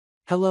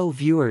Hello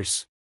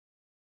viewers.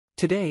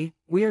 Today,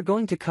 we are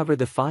going to cover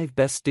the 5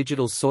 best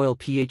digital soil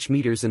pH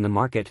meters in the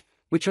market,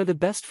 which are the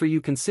best for you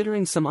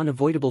considering some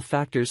unavoidable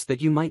factors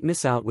that you might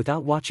miss out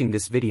without watching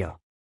this video.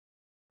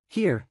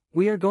 Here,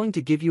 we are going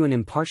to give you an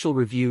impartial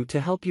review to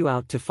help you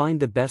out to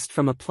find the best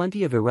from a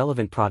plenty of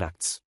irrelevant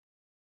products.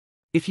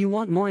 If you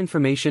want more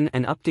information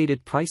and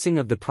updated pricing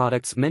of the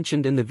products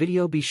mentioned in the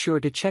video, be sure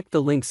to check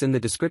the links in the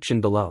description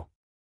below.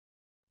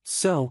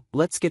 So,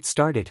 let's get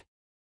started.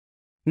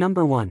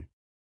 Number 1.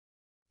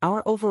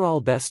 Our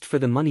overall best for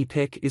the money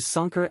pick is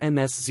Sonkar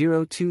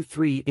MS02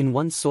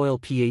 3-in-1 Soil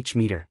pH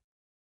Meter.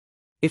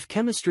 If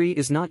chemistry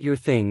is not your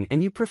thing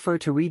and you prefer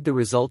to read the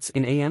results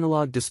in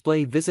aAnalog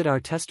display, visit our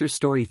tester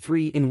story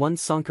 3-in-1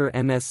 Sonkar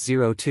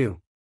MS02.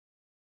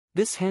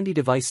 This handy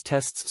device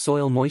tests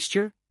soil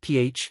moisture,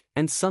 pH,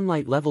 and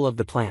sunlight level of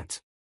the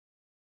plant.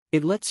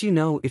 It lets you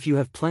know if you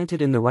have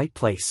planted in the right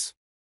place.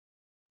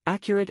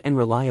 Accurate and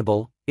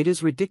reliable, it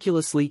is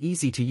ridiculously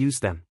easy to use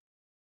them.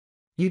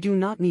 You do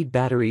not need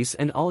batteries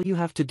and all you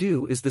have to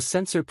do is the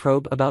sensor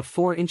probe about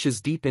 4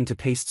 inches deep into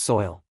paste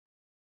soil.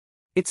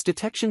 Its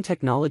detection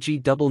technology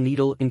double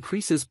needle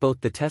increases both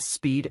the test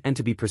speed and,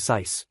 to be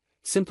precise,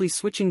 simply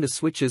switching the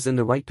switches in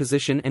the right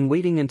position and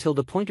waiting until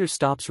the pointer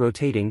stops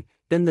rotating,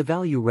 then the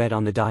value read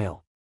on the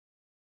dial.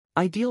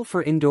 Ideal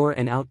for indoor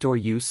and outdoor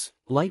use,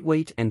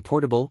 lightweight and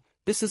portable,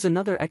 this is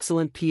another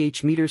excellent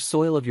pH meter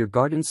soil of your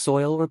garden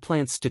soil or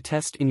plants to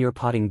test in your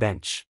potting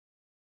bench.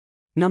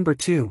 Number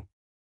 2.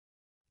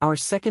 Our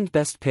second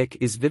best pick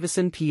is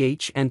VIVOSUN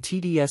pH and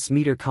TDS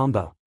meter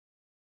combo.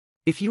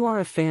 If you are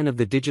a fan of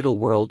the digital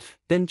world,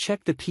 then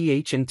check the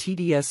pH and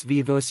TDS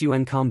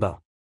VIVOSUN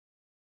combo.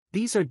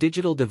 These are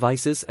digital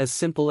devices as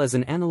simple as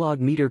an analog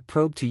meter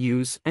probe to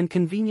use and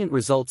convenient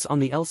results on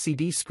the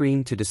LCD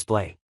screen to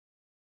display.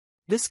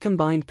 This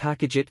combined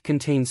package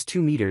contains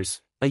 2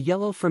 meters, a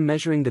yellow for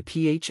measuring the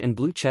pH and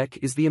blue check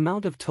is the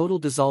amount of total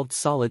dissolved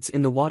solids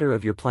in the water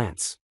of your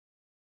plants.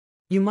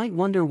 You might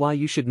wonder why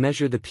you should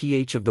measure the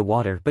pH of the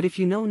water, but if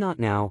you know not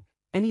now,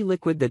 any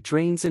liquid that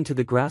drains into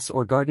the grass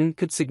or garden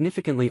could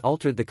significantly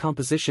alter the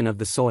composition of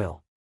the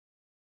soil.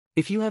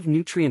 If you have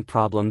nutrient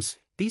problems,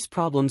 these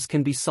problems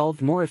can be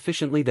solved more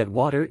efficiently that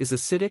water is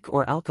acidic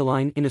or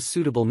alkaline in a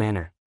suitable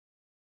manner.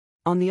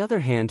 On the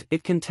other hand,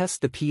 it can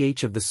test the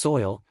pH of the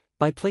soil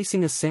by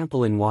placing a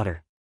sample in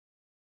water.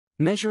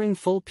 Measuring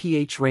full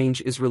pH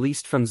range is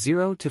released from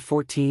 0 to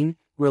 14,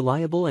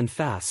 reliable and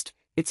fast.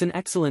 It's an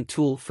excellent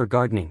tool for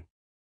gardening.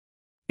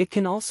 It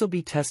can also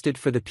be tested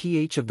for the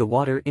pH of the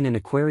water in an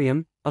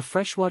aquarium, a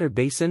freshwater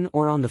basin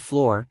or on the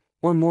floor,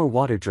 or more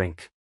water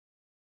drink.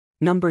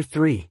 Number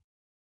 3.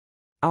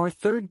 Our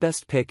third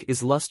best pick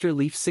is Luster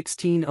Leaf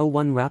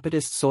 1601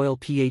 Rapitest Soil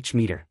pH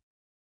Meter.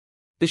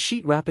 The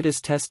Sheet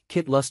Rapitest Test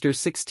Kit Luster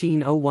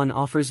 1601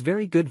 offers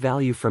very good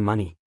value for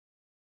money.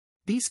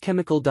 These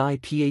chemical dye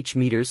pH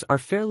meters are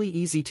fairly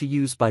easy to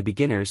use by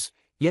beginners,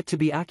 yet to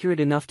be accurate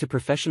enough to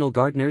professional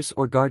gardeners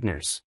or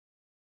gardeners.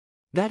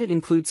 That it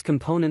includes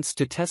components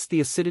to test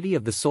the acidity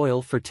of the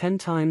soil for 10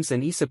 times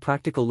and a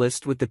practical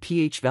list with the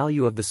pH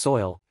value of the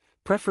soil,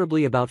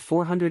 preferably about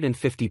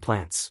 450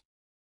 plants.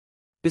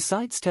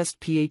 Besides test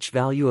pH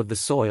value of the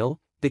soil,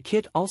 the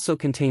kit also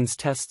contains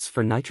tests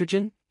for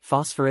nitrogen,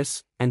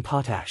 phosphorus, and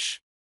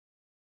potash.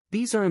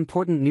 These are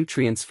important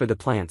nutrients for the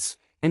plants,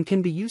 and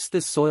can be used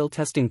this soil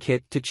testing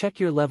kit to check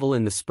your level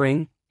in the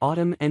spring,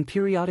 autumn and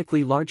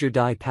periodically larger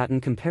dye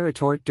pattern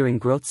comparator during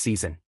growth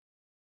season.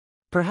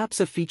 Perhaps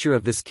a feature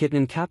of this kit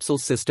in capsule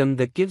system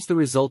that gives the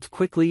result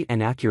quickly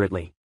and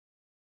accurately.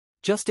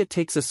 Just it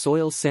takes a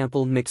soil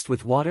sample mixed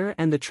with water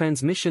and the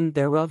transmission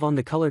thereof on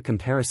the color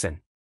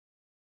comparison.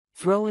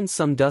 Throw in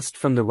some dust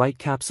from the right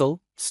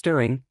capsule,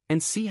 stirring,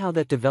 and see how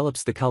that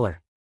develops the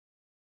color.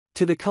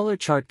 To the color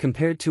chart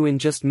compared to in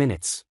just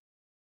minutes.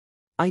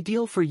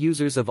 Ideal for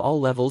users of all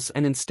levels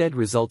and instead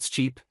results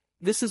cheap.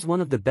 This is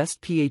one of the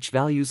best pH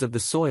values of the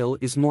soil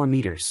is more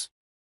meters.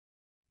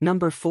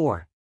 Number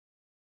 4.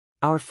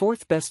 Our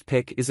fourth best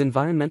pick is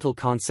Environmental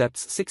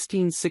Concepts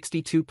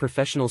 1662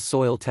 Professional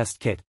Soil Test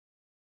Kit.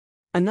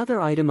 Another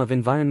item of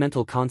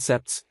Environmental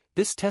Concepts,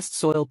 this test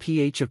soil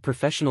pH of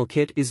professional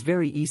kit is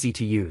very easy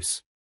to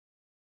use.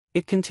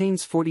 It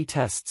contains 40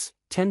 tests,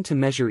 10 to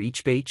measure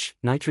each pH,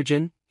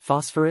 nitrogen,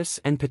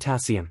 phosphorus and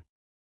potassium.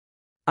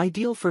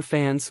 Ideal for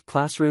fans,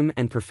 classroom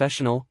and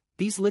professional,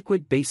 these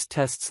liquid-based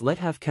tests let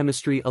have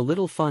chemistry a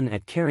little fun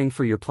at caring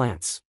for your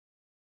plants.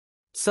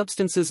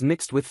 Substances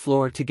mixed with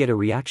floor to get a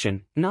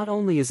reaction, not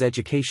only is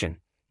education,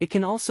 it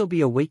can also be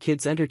a way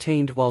kids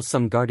entertained while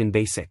some garden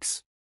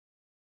basics.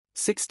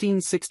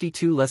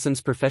 1662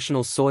 Lessons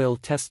Professional Soil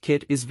Test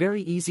Kit is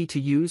very easy to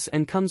use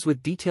and comes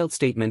with detailed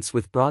statements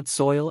with broad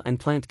soil and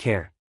plant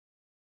care.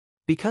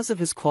 Because of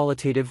his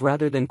qualitative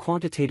rather than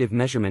quantitative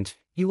measurement,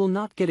 you will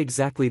not get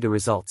exactly the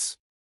results.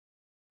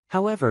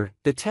 However,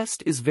 the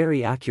test is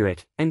very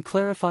accurate and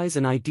clarifies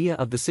an idea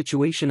of the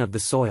situation of the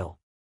soil.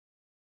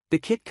 The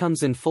kit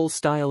comes in full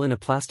style in a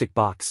plastic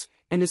box,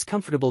 and is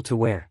comfortable to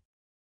wear.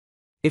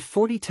 If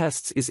 40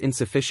 tests is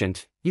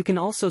insufficient, you can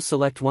also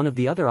select one of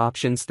the other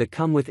options that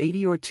come with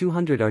 80 or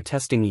 200 are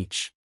testing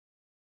each.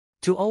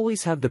 To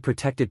always have the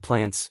protected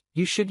plants,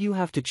 you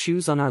have to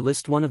choose on our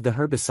list one of the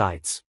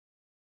herbicides.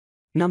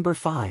 Number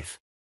 5.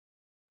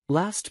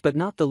 Last but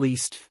not the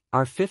least,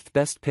 our 5th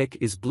best pick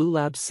is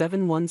Bluelab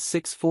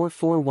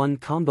 716441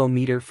 Combo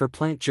Meter for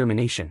plant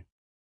germination.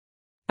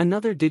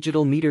 Another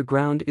digital meter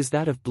ground is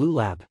that of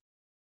Bluelab.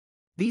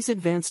 These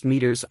advanced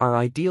meters are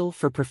ideal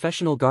for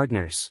professional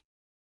gardeners.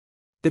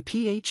 The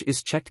pH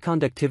is checked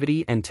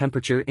conductivity and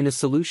temperature in a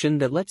solution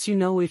that lets you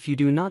know if you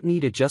do not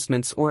need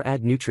adjustments or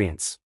add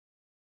nutrients.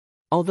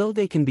 Although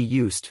they can be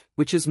used,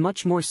 which is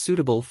much more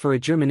suitable for a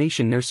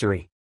germination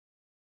nursery.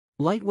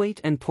 Lightweight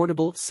and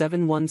portable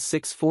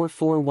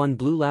 716441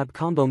 Bluelab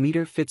Combo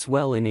Meter fits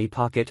well in a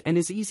pocket and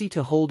is easy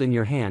to hold in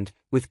your hand,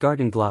 with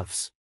garden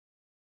gloves.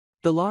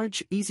 The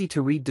large,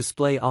 easy-to-read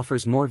display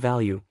offers more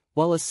value,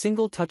 while a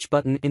single touch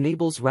button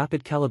enables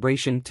rapid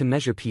calibration to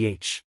measure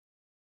pH.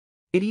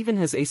 It even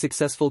has a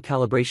successful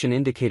calibration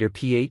indicator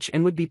pH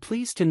and would be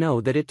pleased to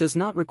know that it does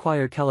not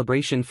require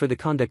calibration for the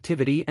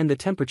conductivity and the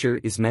temperature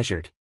is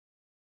measured.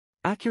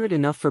 Accurate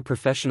enough for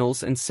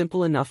professionals and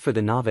simple enough for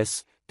the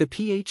novice, the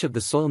pH of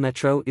the Soil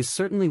Metro is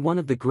certainly one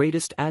of the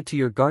greatest add to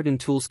your garden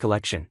tools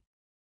collection.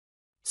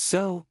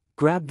 So,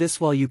 grab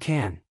this while you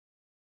can.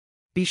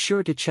 Be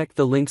sure to check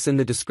the links in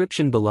the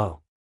description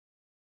below.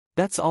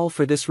 That's all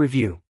for this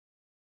review.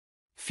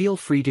 Feel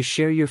free to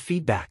share your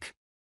feedback.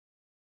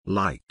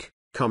 Like,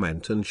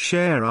 comment and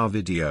share our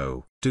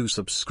video. Do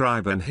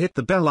subscribe and hit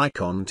the bell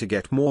icon to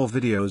get more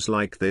videos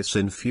like this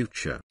in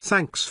future.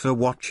 Thanks for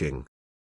watching.